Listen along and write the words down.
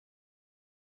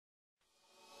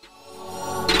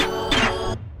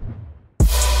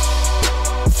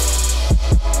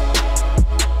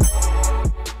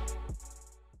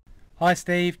Hi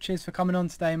Steve, cheers for coming on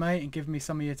today, mate, and giving me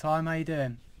some of your time. How you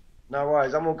doing? No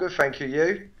worries, I'm all good, thank you.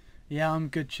 You? Yeah, I'm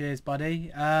good, cheers,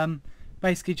 buddy.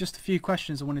 Basically, just a few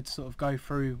questions I wanted to sort of go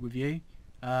through with you.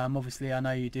 Obviously, I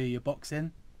know you do your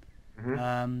boxing.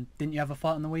 Didn't you have a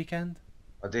fight on the weekend?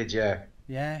 I did, yeah.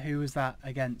 Yeah, who was that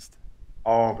against?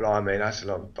 Oh, blimey, that's a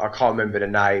lot. I can't remember the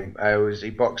name.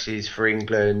 He boxes for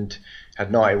England,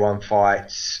 had 91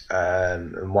 fights,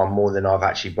 and won more than I've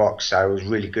actually boxed. So it was a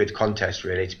really good contest,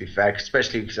 really, to be fair,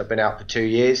 especially because I've been out for 2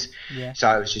 years. Yeah.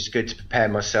 So it's just good to prepare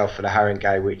myself for the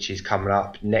Haringey, which is coming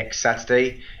up next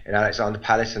Saturday in Alexander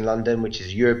Palace in London, which is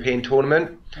a European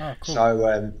tournament. Oh, cool.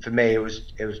 So for me, it was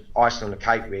icing on the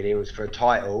cake, really. It was for a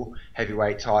title,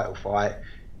 heavyweight title fight.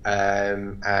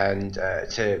 And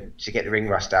to get the ring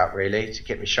rust out, really, to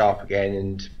get me sharp again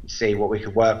and see what we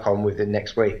could work on within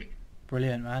next week.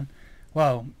 Brilliant, man.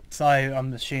 Well, so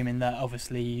I'm assuming that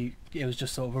obviously it was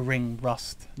just sort of a ring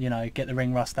rust, get the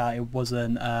ring rust out. It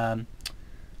wasn't,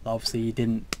 obviously you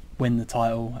didn't win the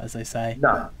title, as they say.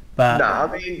 No, no. But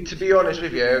I mean, to be honest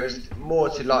with you, it was more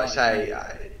to like say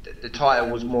the title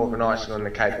was more of an icing on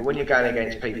the cake. But when you're going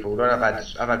against people, I've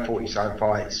had 40 some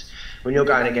fights. When you're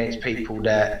going against people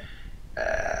that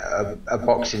are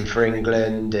boxing for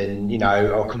England and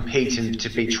are competing to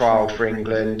be trialled for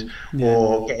England yeah,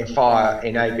 or getting fire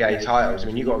in ABA titles. I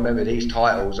mean, you've got to remember these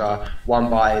titles are won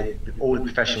by all the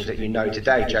professionals that you know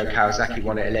today. Joe Kawasaki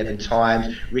won it 11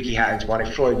 times. Ricky Hatton's won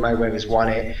it. Floyd Mayweather's won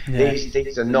it. yeah,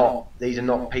 These are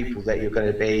not people that you're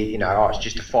going to be. Oh, it's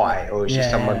just a fight or it's just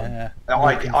yeah, someone. yeah,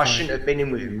 I shouldn't have been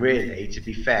in with him, really. To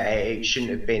be fair, it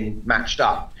shouldn't have been matched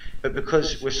up. But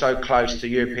because we're so close to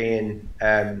European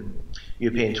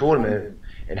tournament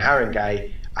in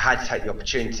Haringey, I had to take the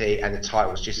opportunity, and the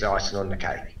title was just icing on the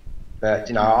cake.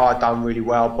 But I done really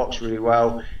well, boxed really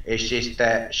well. It's just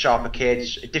that sharper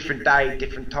kids, a different day,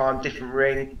 different time, different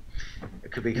ring.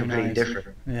 It could be completely nice.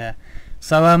 different. Yeah.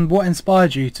 So, what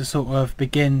inspired you to sort of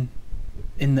begin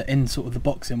in sort of the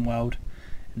boxing world,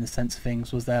 in the sense of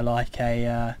things? Was there like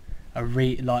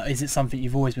is it something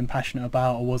you've always been passionate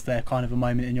about, or was there kind of a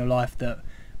moment in your life that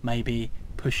maybe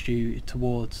pushed you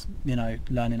towards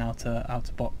learning how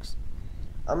to box?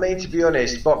 I mean, to be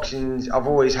honest, boxing, I've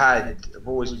always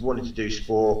wanted to do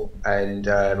sport, and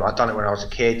I'd done it when I was a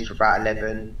kid for about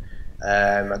 11.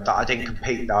 I didn't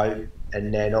compete though,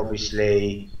 and then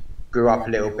obviously grew up a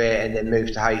little bit, and then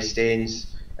moved to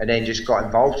Hastings, and then just got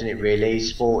involved in it. Really,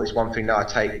 sport is one thing that I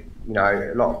take,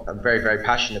 a lot. I'm very, very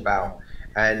passionate about,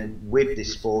 and with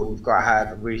this sport, you've got to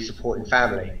have a really supporting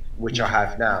family, which I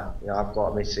have now. I've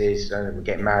got a missus, and we're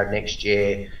getting married next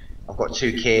year. I've got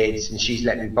 2 kids, and she's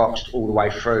let me box all the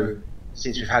way through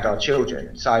since we've had our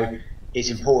children. So it's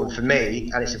important for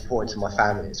me, and it's important to my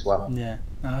family as well. Yeah,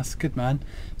 no, that's good, man.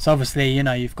 So obviously,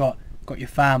 you've got your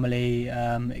family,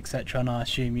 etc., and I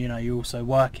assume you're also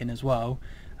working as well.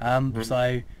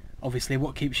 So obviously,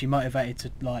 what keeps you motivated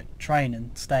to like train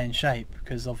and stay in shape?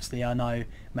 Because obviously, I know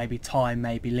maybe time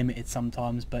may be limited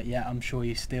sometimes, but yeah, I'm sure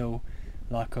you still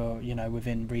like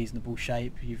within reasonable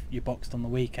shape. You boxed on the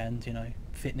weekend.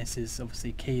 Fitness is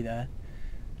obviously key there.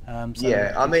 So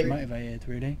Yeah, what keeps you motivated,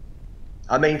 really?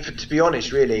 I mean, to be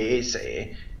honest, really,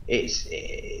 it's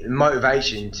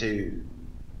motivation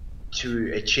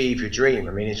to achieve your dream.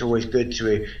 I mean, it's always good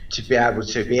to be able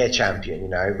to be a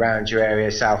champion, around your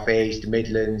area, southeast, the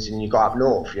Midlands, and you got up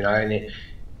north, and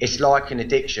it's like an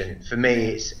addiction. For me,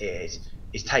 it's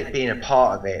being a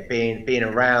part of it, being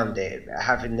around it,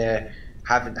 having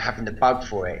the bug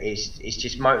for it. It's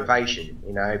just motivation,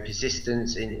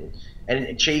 persistence and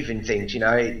achieving things.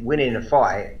 Winning a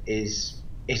fight is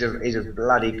a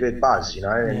bloody good buzz,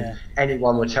 and Yeah,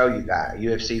 anyone will tell you that.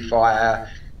 UFC fighter,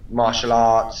 martial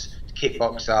arts,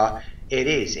 kickboxer,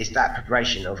 it's that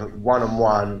preparation of a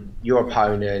one-on-one, your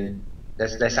opponent,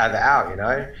 let's have it out,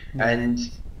 yeah, and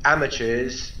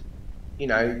amateurs,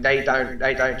 they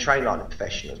don't train like the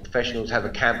professionals. Professionals have a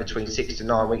camp between 6 to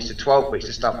 9 weeks to 12 weeks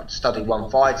to study one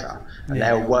fighter, and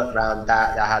yeah, they'll work around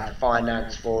that. They have the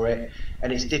finance for it,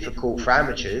 and it's difficult for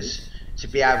amateurs to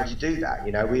be able to do that.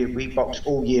 We box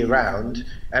all year round,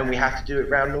 and we have to do it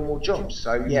around normal jobs.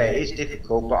 So yeah, yeah. it is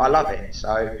difficult, but I love it.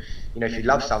 So if you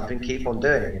love something, keep on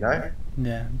doing it.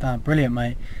 Yeah, brilliant,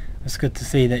 mate. It's good to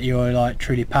see that you're like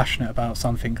truly passionate about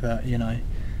something that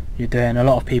you're doing. A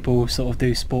lot of people sort of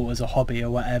do sport as a hobby or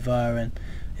whatever,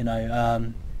 and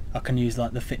I can use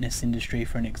like the fitness industry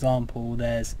for an example.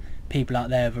 There's people out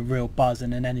there with a real buzz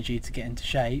and an energy to get into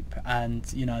shape, and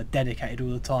dedicated all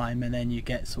the time, and then you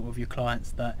get sort of your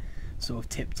clients that sort of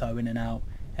tiptoe in and out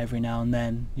every now and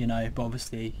then, but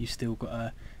obviously you still got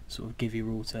to sort of give your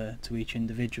all to each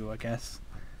individual, I guess.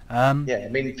 Yeah, I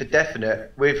mean, for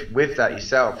definite, with that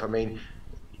yourself, I mean,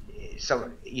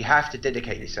 so you have to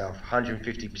dedicate yourself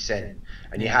 150%,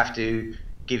 and you have to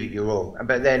give it your all.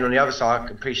 But then on the other side, I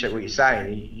can appreciate what you're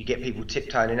saying. You get people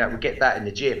tiptoeing out. We get that in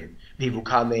the gym. People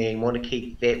come in, want to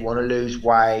keep fit, want to lose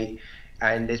weight,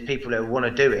 and there's people that want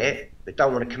to do it but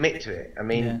don't want to commit to it. I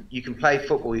mean, you can play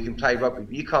football, you can play rugby,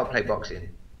 but you can't play boxing.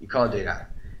 You can't do that.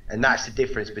 And that's the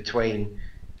difference between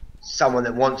someone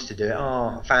that wants to do it,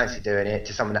 oh, I fancy doing it,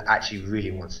 to someone that actually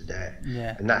really wants to do it.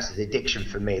 Yeah. And that's the addiction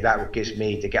for me. That what gives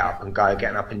me to get up and go,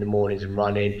 getting up in the mornings and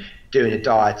running, doing the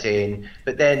dieting.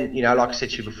 But then, you know, like I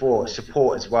said to you before,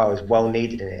 support as well is well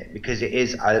needed in it, because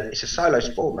it's a solo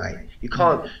sport, mate. You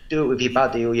can't do it with your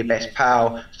buddy or your best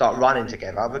pal, start running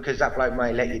together, because that bloke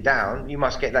may let you down. You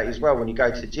must get that as well when you go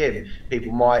to the gym.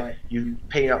 People might, you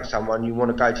pin up someone, you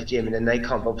want to go to the gym, and then they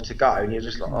can't bother to go, and you're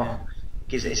just like, oh.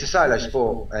 It's a solo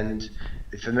sport, and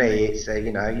for me, it's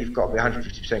you know, you've got to be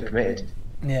 150% committed.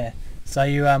 Yeah. So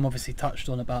you obviously touched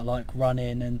on about like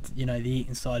running and, you know, the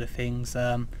eating side of things.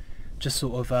 Just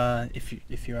sort of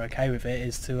if you're okay with it,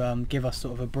 is to give us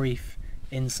sort of a brief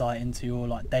insight into your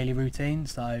like daily routine.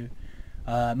 So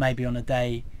maybe on a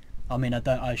day, I mean,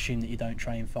 I assume that you don't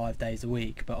train 5 days a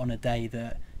week, but on a day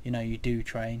that, you know, you do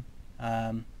train,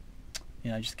 you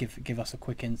know, just give us a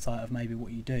quick insight of maybe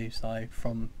what you do, so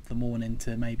from the morning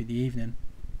to maybe the evening.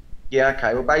 Yeah,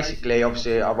 okay. Well, basically,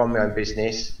 obviously, I run my own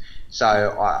business, so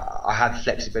I have the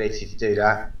flexibility to do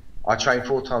that. I train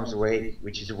 4 times a week,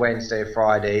 which is a Wednesday, a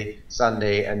Friday,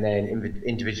 Sunday, and then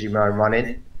individually my own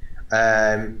running.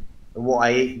 And what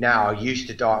I eat now, I used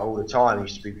to diet all the time. It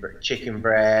used to be chicken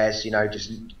breast, you know,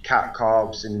 just cut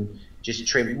carbs and just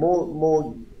trim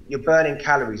more. You're burning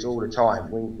calories all the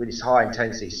time with this high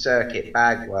intensity circuit,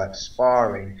 bag work,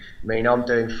 sparring. I mean, I'm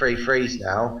doing 3 threes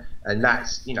now, and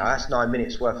that's, you know, that's 9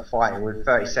 minutes worth of fighting with a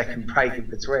 30-second break in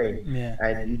between. Yeah.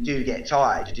 And you do get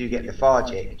tired, you do get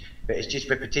lethargic, but it's just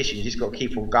repetition. You just got to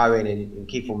keep on going and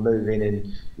keep on moving,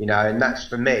 and you know, and that's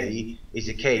for me is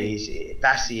the key.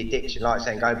 That's the addiction. Like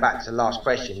saying, going back to the last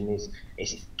question,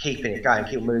 is keeping it going,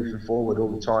 keep moving forward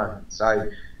all the time. So,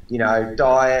 you know,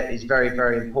 diet is very,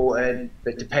 very important,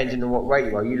 but depending on what weight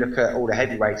you are, you look at all the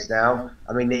heavyweights now.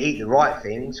 I mean, they eat the right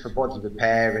things for body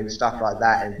repair and stuff like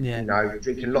that, and you know,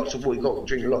 drinking lots of water. You've got to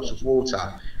drink lots of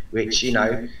water, which, you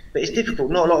know, but it's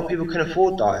difficult. Not a lot of people can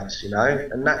afford diets, you know,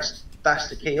 and that's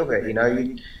the key of it. You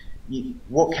know,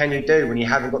 what can you do when you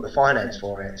haven't got the finance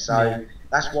for it? So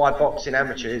that's why boxing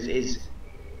amateurs is,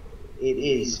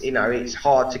 you know, it's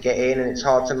hard to get in and it's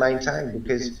hard to maintain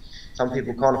because some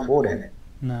people can't afford it.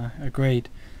 No, agreed.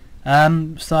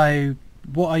 So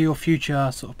what are your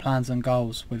future sort of plans and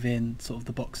goals within sort of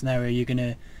the boxing area? You're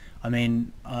gonna, I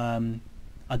mean, I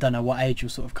don't know what age you're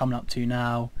sort of coming up to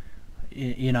now.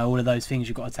 You know, all of those things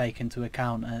you've got to take into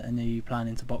account. And are you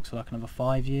planning to box for like another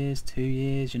 5 years, 2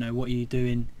 years? You know, what are you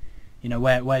doing? You know,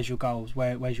 where's your goals?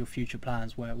 Where's your future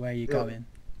plans? Where are you going?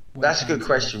 That's a good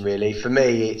question, really. For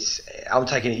me, I'm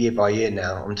taking it year by year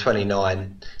now. I'm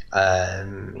 29.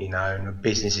 You know, and my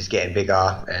business is getting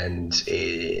bigger, and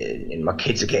my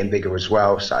kids are getting bigger as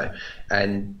well. So,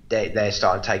 and they're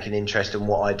starting taking interest in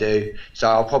what I do. So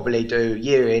I'll probably do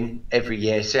year in every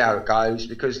year, see how it goes.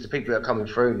 Because the people that are coming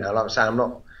through now, like I'm saying, I'm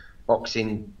not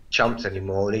boxing chumps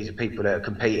anymore. These are people that are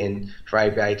competing for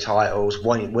ABA titles,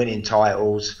 winning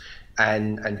titles.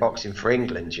 And boxing for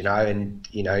England, you know, and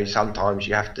you know, sometimes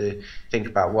you have to think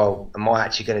about, well, am I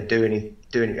actually going to do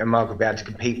anything? Am I going to be able to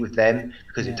compete with them?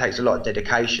 Because it takes a lot of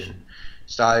dedication.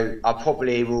 So I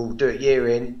probably will do it year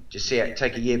in, just see it,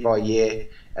 take it year by year,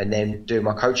 and then do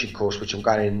my coaching course, which I'm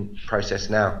going in process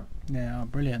now. Yeah,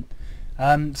 brilliant.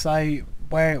 So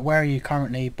where are you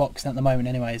currently boxing at the moment?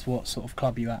 Anyways, what sort of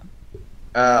club are you at?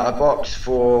 I've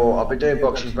been doing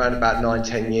boxing for around about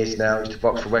 9-10 years now. I used to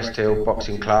box for West Hill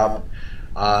Boxing Club.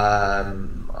 I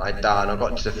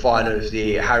got to the final of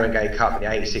the Haringey Cup in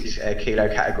the 86 kilo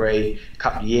category a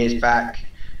couple of years back.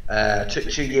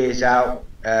 Took 2 years out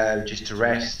just to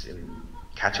rest and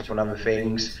catch up on other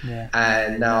things.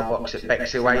 And now I box at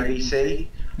Bexhill ABC.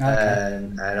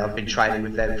 And I've been training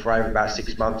with them for over about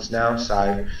 6 months now.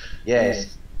 So yeah,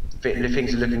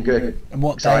 things are looking good. And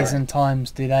what days and times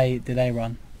do they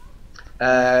run?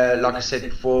 Like I said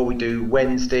before, we do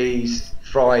Wednesdays,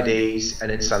 Fridays, and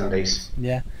then Sundays.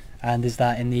 Yeah, and is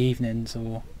that in the evenings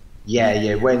or?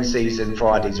 Yeah. Wednesdays and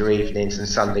Fridays are evenings, and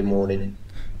Sunday morning.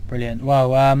 Brilliant.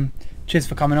 Well, cheers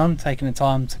for coming on, taking the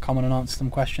time to come on and answer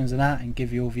some questions and that, and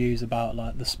give your views about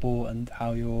like the sport and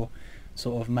how you're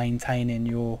sort of maintaining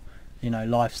your, you know,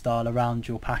 lifestyle around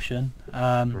your passion.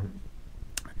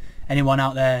 Anyone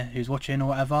out there who's watching or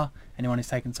whatever, anyone who's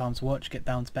taking time to watch, get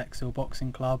down to Bexhill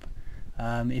Boxing Club.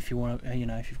 If you want to, you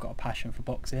know, if you've got a passion for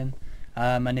boxing,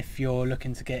 And if you're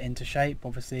looking to get into shape,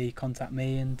 obviously contact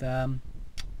me, and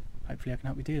hopefully I can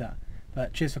help you do that.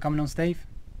 But cheers for coming on, Steve.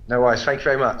 No worries. Thank you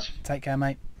very much. Take care,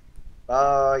 mate.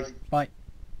 Bye. Bye.